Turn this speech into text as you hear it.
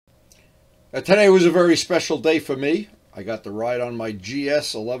Today was a very special day for me. I got to ride on my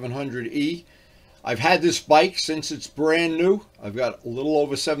GS1100E. I've had this bike since it's brand new. I've got a little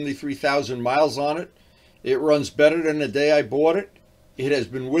over 73,000 miles on it. It runs better than the day I bought it. It has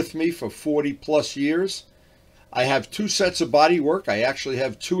been with me for 40 plus years. I have two sets of bodywork. I actually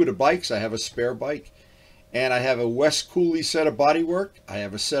have two of the bikes. I have a spare bike and I have a West Cooley set of bodywork. I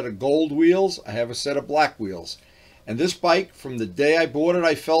have a set of gold wheels. I have a set of black wheels. And this bike, from the day I bought it,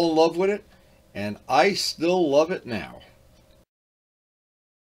 I fell in love with it. And I still love it now.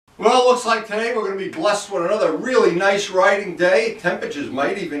 Well, it looks like today we're going to be blessed with another really nice riding day. Temperatures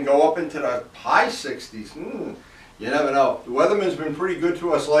might even go up into the high 60s. You never know. The weatherman's been pretty good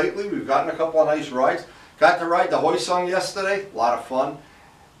to us lately. We've gotten a couple of nice rides. Got to ride the Hoysung yesterday. A lot of fun.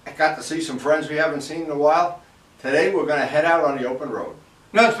 I got to see some friends we haven't seen in a while. Today we're going to head out on the open road.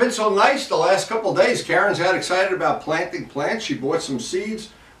 Now, it's been so nice the last couple of days. Karen's got excited about planting plants. She bought some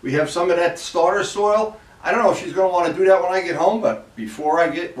seeds. We have some of that starter soil. I don't know if she's going to want to do that when I get home, but before I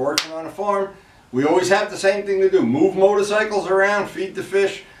get working on a farm, we always have the same thing to do. Move motorcycles around, feed the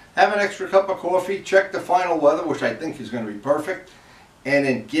fish, have an extra cup of coffee, check the final weather, which I think is going to be perfect, and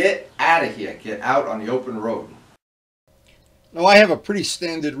then get out of here, get out on the open road. Now, I have a pretty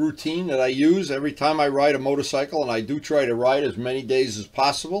standard routine that I use every time I ride a motorcycle, and I do try to ride as many days as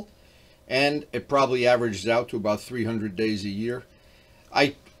possible, and it probably averages out to about 300 days a year.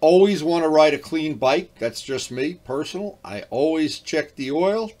 I always want to ride a clean bike. That's just me, personal. I always check the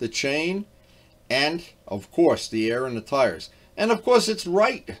oil, the chain, and of course the air in the tires. And of course it's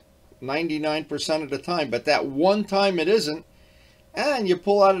right 99% of the time, but that one time it isn't, and you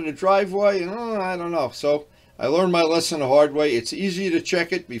pull out of the driveway and I don't know. So I learned my lesson the hard way. It's easy to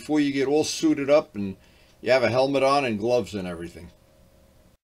check it before you get all suited up and you have a helmet on and gloves and everything.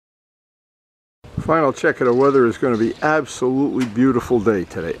 Final check of the weather is going to be absolutely beautiful day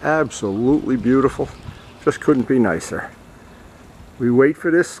today. Absolutely beautiful. Just couldn't be nicer. We wait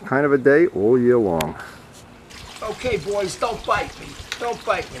for this kind of a day all year long. Okay, boys, don't bite me. Don't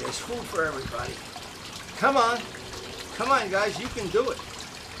bite me. There's food for everybody. Come on. Come on, guys. You can do it.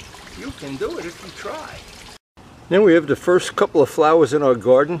 You can do it if you try. Then we have the first couple of flowers in our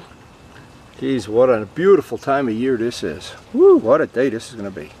garden. Geez, what a beautiful time of year this is. Woo, what a day this is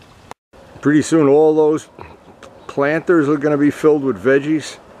going to be. Pretty soon all those planters are going to be filled with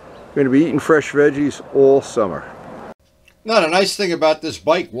veggies. We're going to be eating fresh veggies all summer. Now, the nice thing about this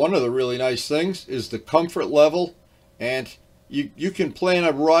bike, one of the really nice things, is the comfort level. And you can plan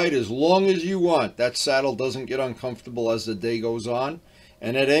a ride as long as you want. That saddle doesn't get uncomfortable as the day goes on.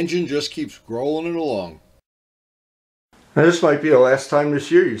 And that engine just keeps rolling it along. Now, this might be the last time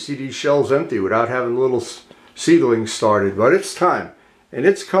this year you see these shelves empty without having little seedlings started. But it's time. And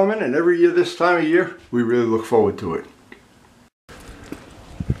it's coming, and every year this time of year, we really look forward to it.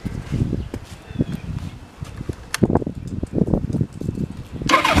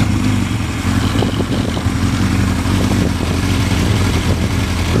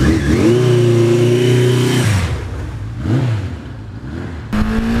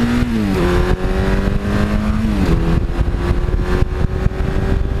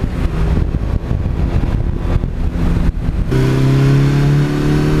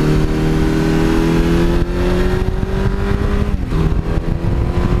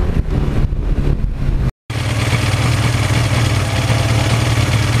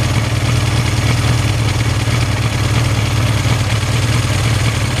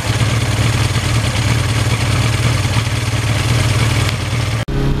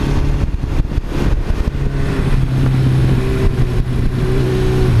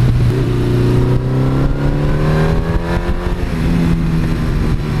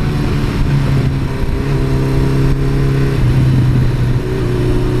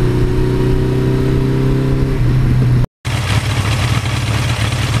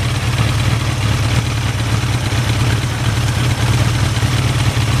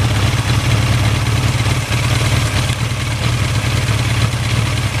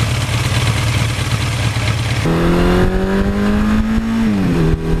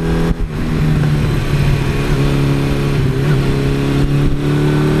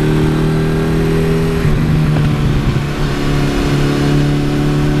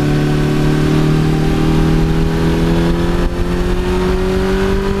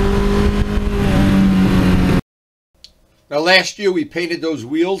 Now, last year we painted those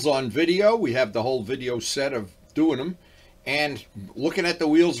wheels on video. We have the whole video set of doing them. And looking at the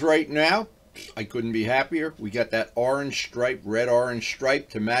wheels right now, I couldn't be happier. We got that orange stripe, red-orange stripe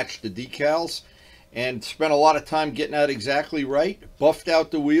to match the decals. And spent a lot of time getting that exactly right. Buffed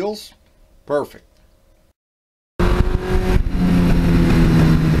out the wheels. Perfect.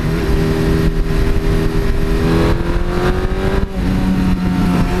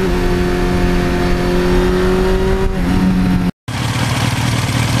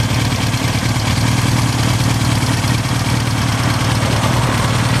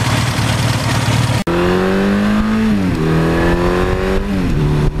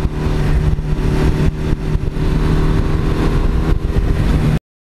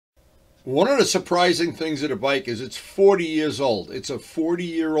 the surprising things of the bike is it's 40 years old. It's a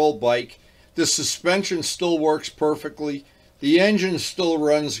 40-year-old bike. The suspension still works perfectly. The engine still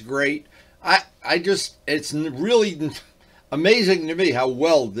runs great. It's really amazing to me how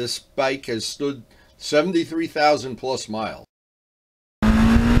well this bike has stood 73,000 plus miles.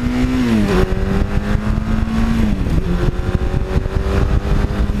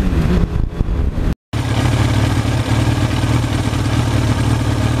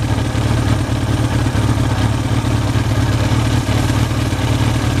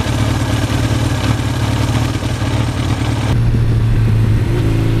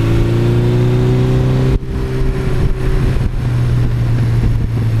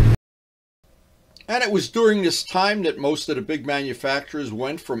 And it was during this time that most of the big manufacturers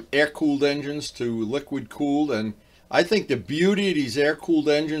went from air-cooled engines to liquid-cooled. And I think the beauty of these air-cooled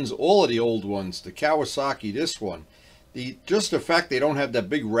engines, all of the old ones, the Kawasaki, this one, just the fact they don't have that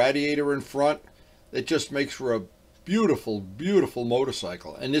big radiator in front, it just makes for a beautiful, beautiful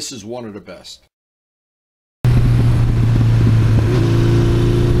motorcycle. And this is one of the best.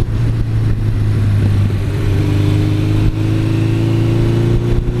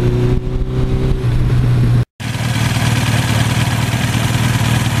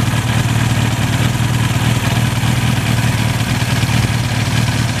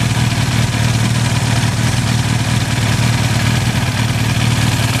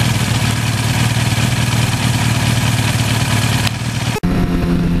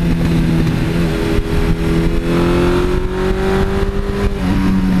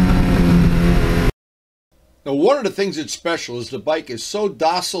 Now, one of the things that's special is the bike is so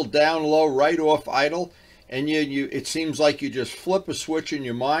docile down low, right off idle, and it seems like you just flip a switch in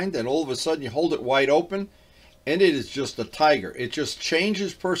your mind, and all of a sudden you hold it wide open, and it is just a tiger. It just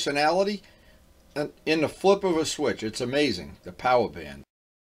changes personality in the flip of a switch. It's amazing, the power band.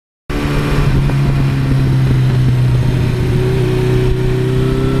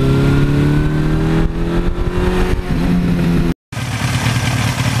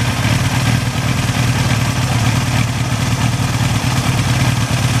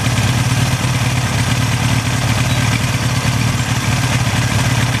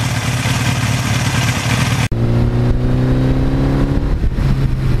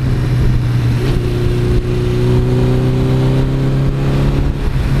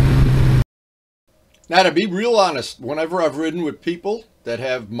 Now, to be real honest, whenever I've ridden with people that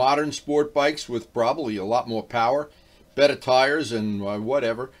have modern sport bikes with probably a lot more power, better tires, and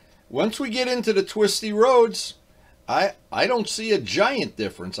whatever, once we get into the twisty roads, I don't see a giant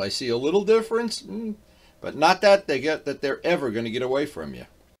difference. I see a little difference, but not that they're ever going to get away from you.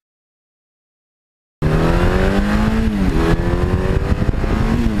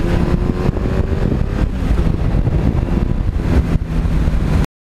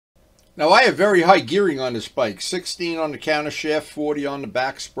 Now, I have very high gearing on this bike, 16 on the countershaft, 40 on the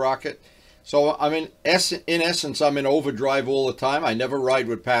back sprocket. So I'm in essence, I'm in overdrive all the time. I never ride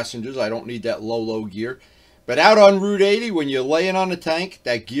with passengers. I don't need that low gear. But out on Route 80, when you're laying on the tank,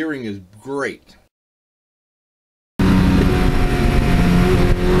 that gearing is great.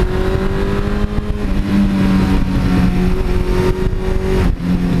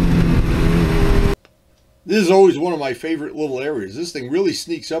 This is always one of my favorite little areas. This thing really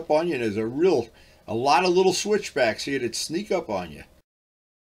sneaks up on you, and there's a lot of little switchbacks here that sneak up on you.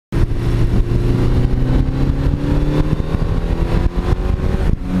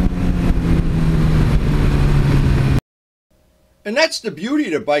 And that's the beauty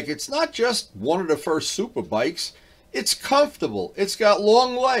of the bike. It's not just one of the first super bikes. It's comfortable. It's got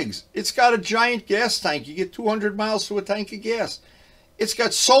long legs. It's got a giant gas tank. You get 200 miles to a tank of gas. It's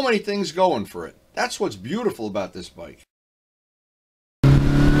got so many things going for it. That's what's beautiful about this bike.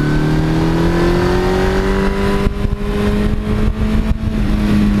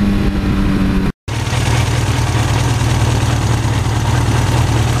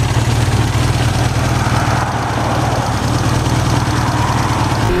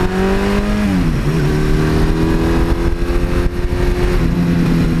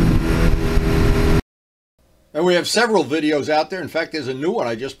 And we have several videos out there. In fact, there's a new one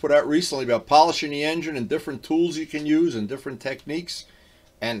I just put out recently about polishing the engine and different tools you can use and different techniques.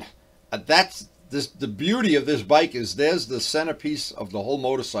 And the beauty of this bike is there's the centerpiece of the whole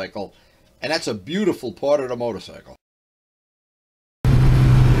motorcycle. And that's a beautiful part of the motorcycle.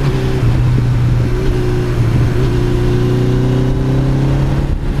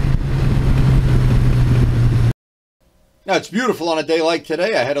 Now, it's beautiful on a day like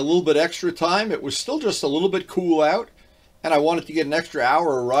today. I had a little bit extra time. It was still just a little bit cool out, and I wanted to get an extra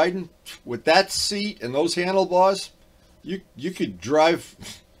hour of riding. With that seat and those handlebars, you could drive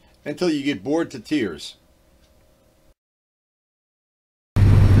until you get bored to tears.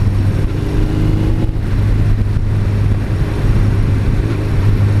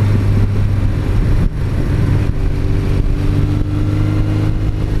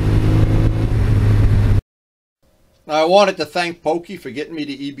 Now, I wanted to thank Pokey for getting me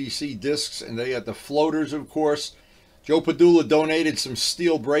the EBC discs, and they had the floaters, of course. Joe Padula donated some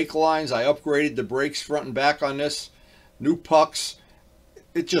steel brake lines. I upgraded the brakes front and back on this. New pucks.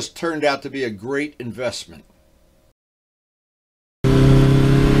 It just turned out to be a great investment.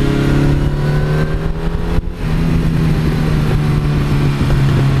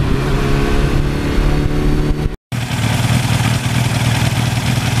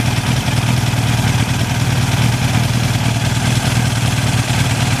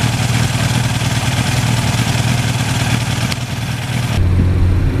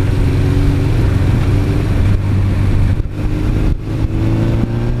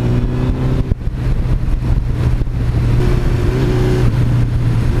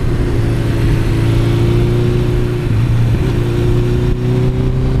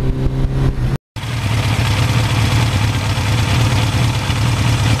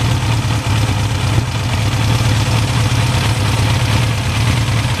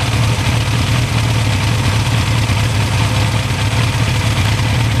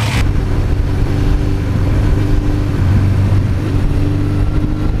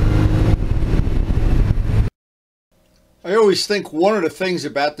 I always think one of the things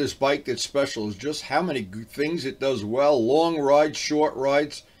about this bike that's special is just how many good things it does well. Long rides, short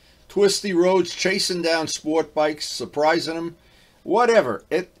rides, twisty roads, chasing down sport bikes, surprising them, whatever.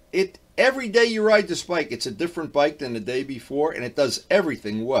 Every day you ride this bike, it's a different bike than the day before, and it does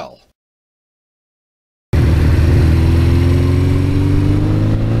everything well.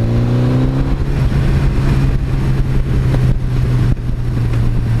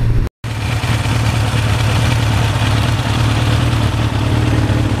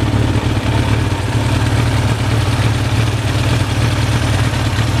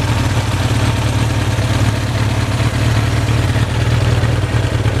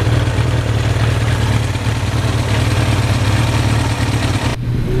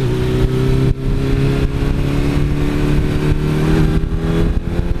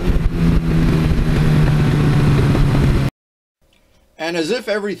 And as if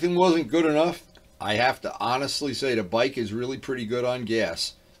everything wasn't good enough, I have to honestly say the bike is really pretty good on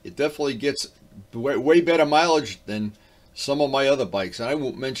gas. It definitely gets way better mileage than some of my other bikes, and I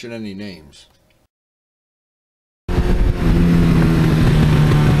won't mention any names.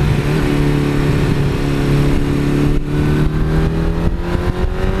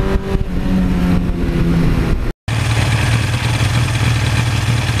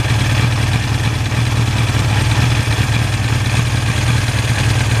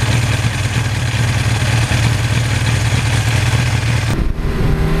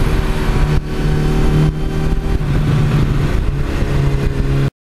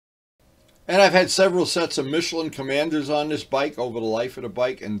 And I've had several sets of Michelin Commanders on this bike over the life of the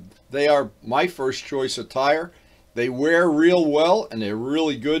bike, and they are my first choice of tire. They wear real well, and they're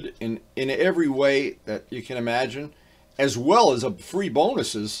really good in every way that you can imagine, as well as free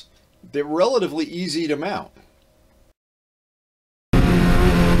bonuses. They're relatively easy to mount.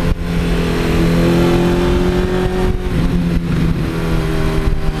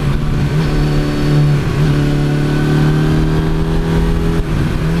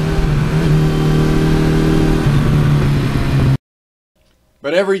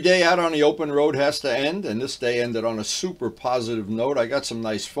 But every day out on the open road has to end, and this day ended on a super positive note. I got some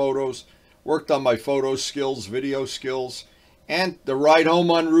nice photos, worked on my photo skills, video skills, and the ride home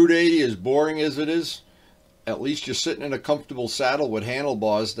on Route 80, as boring as it is, at least you're sitting in a comfortable saddle with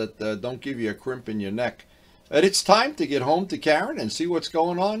handlebars that don't give you a crimp in your neck. But it's time to get home to Karen and see what's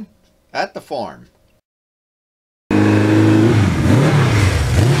going on at the farm.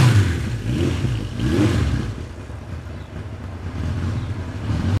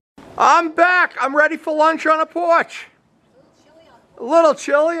 I'm back. I'm ready for lunch on a porch. A little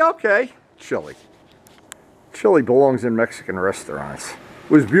chilly, okay. Chilly. Chili belongs in Mexican restaurants.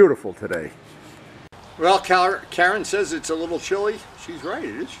 It was beautiful today. Well, Karen says it's a little chilly. She's right,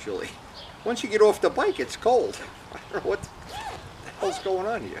 it is chilly. Once you get off the bike, it's cold. I don't know what the hell's going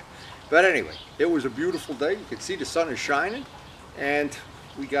on here. But anyway, it was a beautiful day. You can see the sun is shining, and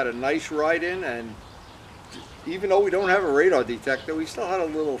we got a nice ride in, and even though we don't have a radar detector, we still had a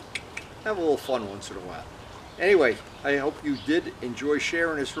little fun once in a while. Anyway, I hope you did enjoy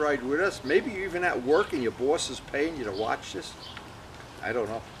sharing this ride with us. Maybe you're even at work and your boss is paying you to watch this. I don't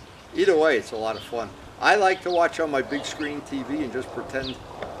know. Either way, it's a lot of fun. I like to watch on my big screen TV and just pretend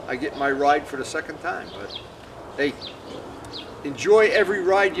I get my ride for the second time. But hey, enjoy every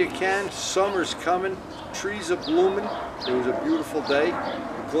ride you can. Summer's coming, trees are blooming. It was a beautiful day.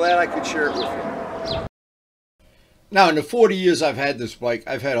 I'm glad I could share it with you. Now, in the 40 years I've had this bike,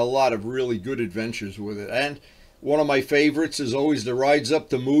 I've had a lot of really good adventures with it. And one of my favorites is always the rides up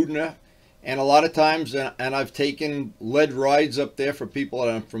to Moodna. And a lot of times, and I've taken lead rides up there for people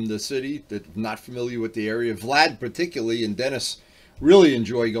that are from the city that are not familiar with the area. Vlad particularly and Dennis really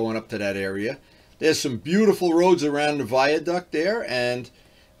enjoy going up to that area. There's some beautiful roads around the viaduct there, and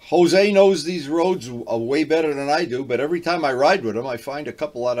Jose knows these roads way better than I do, but every time I ride with him, I find a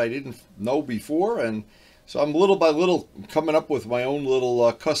couple that I didn't know before, and so I'm little by little coming up with my own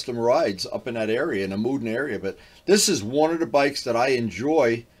little custom rides up in that area, in the Moodna area. But this is one of the bikes that I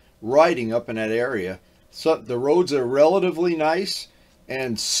enjoy riding up in that area. So the roads are relatively nice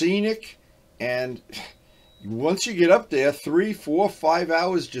and scenic, and once you get up there, 3, 4, 5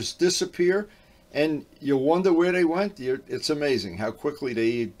 hours just disappear, and you wonder where they went. It's amazing how quickly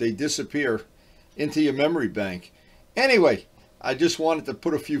they disappear into your memory bank. Anyway, I just wanted to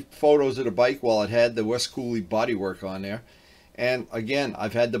put a few photos of the bike while it had the West Cooley bodywork on there. And again,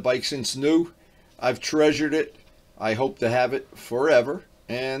 I've had the bike since new. I've treasured it. I hope to have it forever.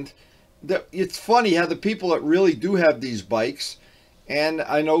 And it's funny how the people that really do have these bikes, and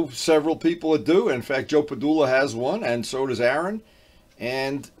I know several people that do. In fact, Joe Padula has one, and so does Aaron,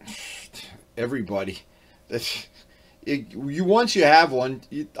 and everybody. Once you have one,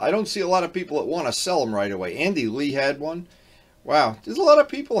 I don't see a lot of people that want to sell them right away. Andy Lee had one. Wow, there's a lot of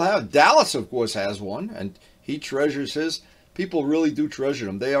people have. Dallas, of course, has one, and he treasures his. People really do treasure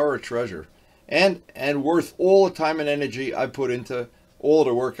them. They are a treasure, and worth all the time and energy I put into all of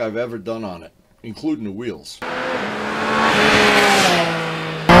the work I've ever done on it, including the wheels.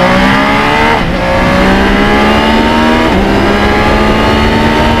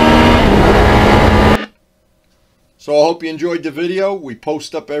 So I hope you enjoyed the video. We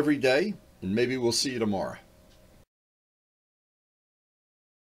post up every day, and maybe we'll see you tomorrow.